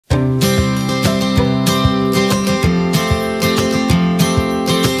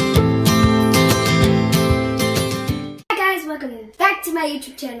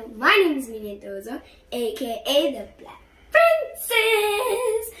YouTube channel. My name is Mini Dozo, aka the Black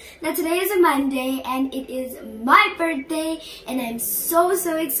Princess. Now today is a Monday and it is my birthday and I'm so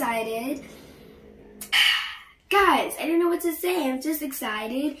excited. Guys, I don't know what to say. I'm just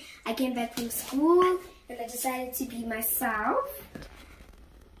excited. I came back from school and I decided to be myself.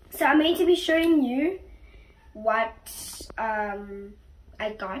 So I'm going to be showing you what I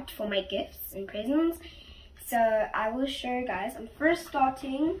got for my gifts and presents. So I will show you guys. I'm first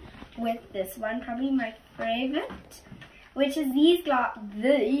starting with this one, probably my favorite, which is these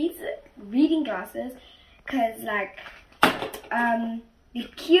reading glasses, because like they're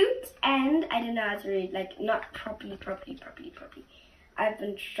cute and I don't know how to read, like not properly. I've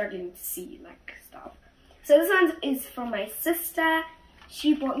been struggling to see like stuff. So this one is from my sister.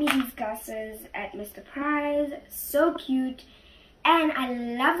 She bought me these glasses at Mr. Price. So cute. And I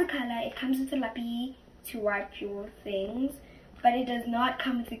love the color. It comes with a lappy to wipe your things, but it does not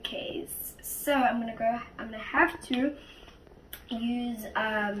come with a case. So I'm gonna have to use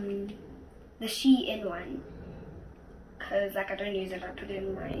the Shein one, because like I don't use it, I put it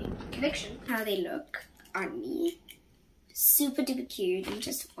in my collection. How they look on me. Super duper cute. You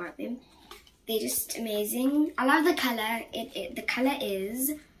just want them. They're just amazing. I love the color. The color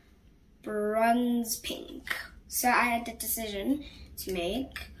is bronze pink. So I had the decision to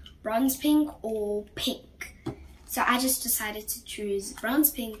make bronze pink or pink. So I just decided to choose bronze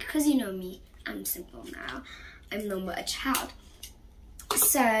pink because you know me, I'm simple now. I'm no more a child.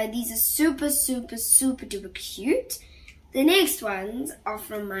 So these are super duper cute. The next ones are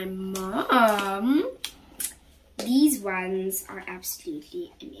from my mom. These ones are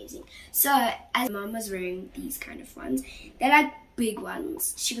absolutely amazing. So as mom was wearing these kind of ones, they're like big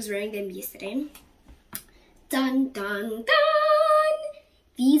ones. She was wearing them yesterday. Dun dun dun!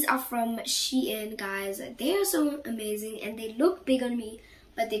 These are from Shein, guys. They are so amazing and they look big on me,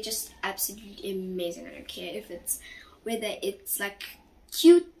 but they're just absolutely amazing. I don't care if it's whether it's like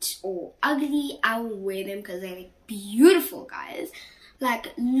cute or ugly, I will wear them because they're like beautiful, guys.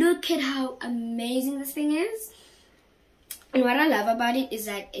 Like look at how amazing this thing is. And what I love about it is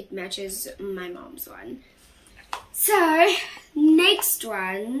that it matches my mom's one. So next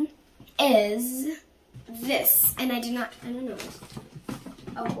one is this, and I don't know.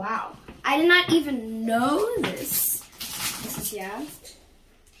 Oh wow, I did not even know this. This is here.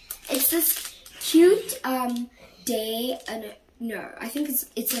 It's this cute day, no, I think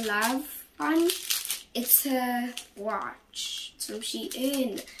it's a love one. It's a watch. It's from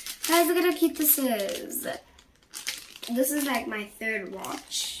Shein. Guys, look at how cute this is. This is like my third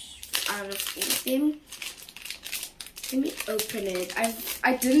watch out of all of them. Let me open it.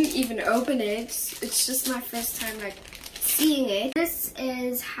 I didn't even open it. It's just my first time like seeing it. This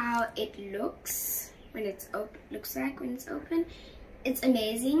is how it looks when it's open. Looks like when it's open. It's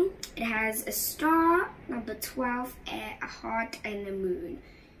amazing. It has a star, number 12, a heart, and a moon.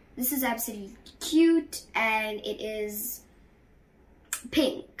 This is absolutely cute, and it is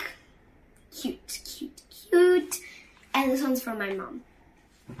pink. Cute. And this one's from my mom.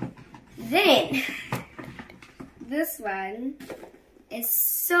 Then this one is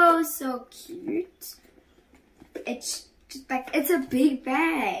so cute. It's just like, it's a big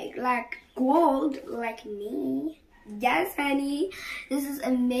bag, like gold, like me. Yes, honey. This is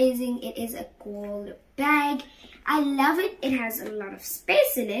amazing. It is a gold bag. I love it. It has a lot of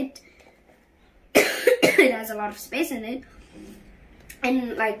space in it. It has a lot of space in it.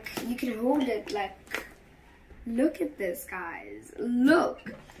 And like you can hold it like, look at this, guys. Look.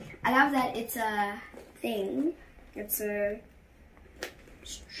 I love that it's a thing. It's a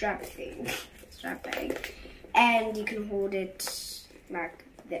strap thing. Strap bag. And you can hold it like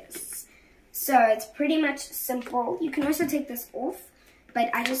this. So it's pretty much simple. You can also take this off, but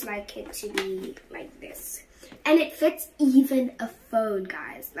I just like it to be like this. And it fits even a phone,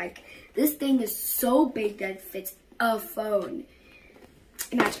 guys. Like this thing is so big that it fits a phone.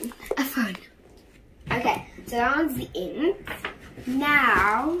 Imagine a phone. Okay, so that one's the end.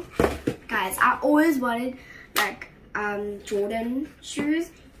 Now, guys, I always wanted like Jordan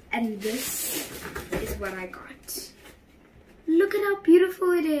shoes, and this is what I got. Look at how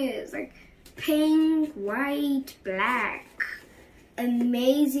beautiful it is. Like pink, white, black.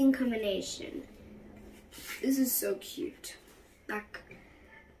 Amazing combination. This is so cute. Like,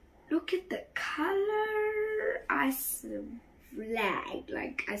 look at the color. I slay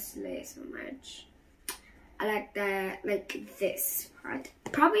so much. I like that, like this part.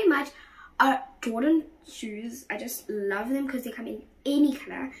 Probably much Jordan shoes. I just love them because they come in any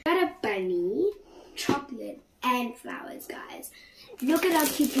color. Got a bunny, chocolate, and flowers, guys. Look at how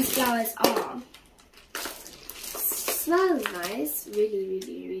cute these flowers are. smells nice. Really,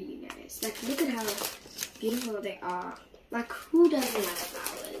 really, really nice. Like, look at how beautiful they are. Like, who doesn't like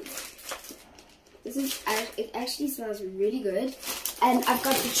flowers? This is, it actually smells really good. And I've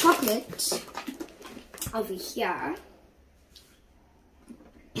got the chocolate over here.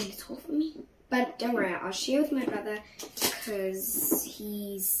 And it's all for me. But don't worry, I'll share with my brother because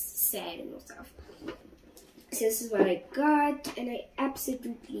he's sad and all stuff. So this is what I got, and I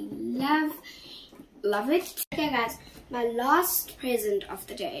absolutely love it. Okay guys, my last present of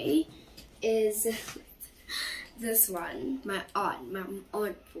the day is this one. My aunt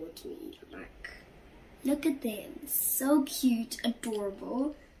bought me. Like, look at them, so cute,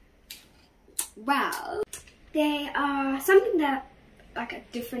 adorable. Well, they are something that like are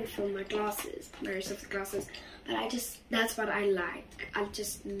different from my glasses, my rest of the glasses, but that's what I like. I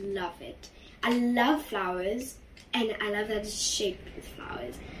just love it. I love flowers, and I love that it's shaped with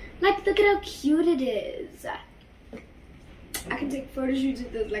flowers. Like, look at how cute it is. I can take photo shoots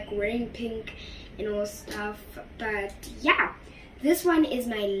with this, like wearing pink and all stuff. But yeah, this one is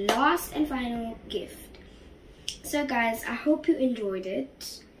my last and final gift. So guys, I hope you enjoyed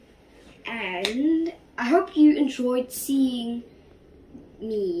it, and I hope you enjoyed seeing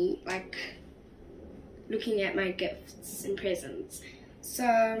me like looking at my gifts and presents.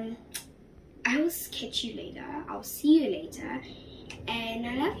 So I will catch you later. I'll see you later, and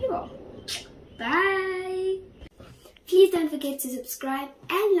I love you all. Bye. Please don't forget to subscribe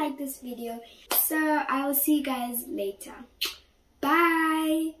and like this video. So I will see you guys later.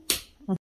 Bye.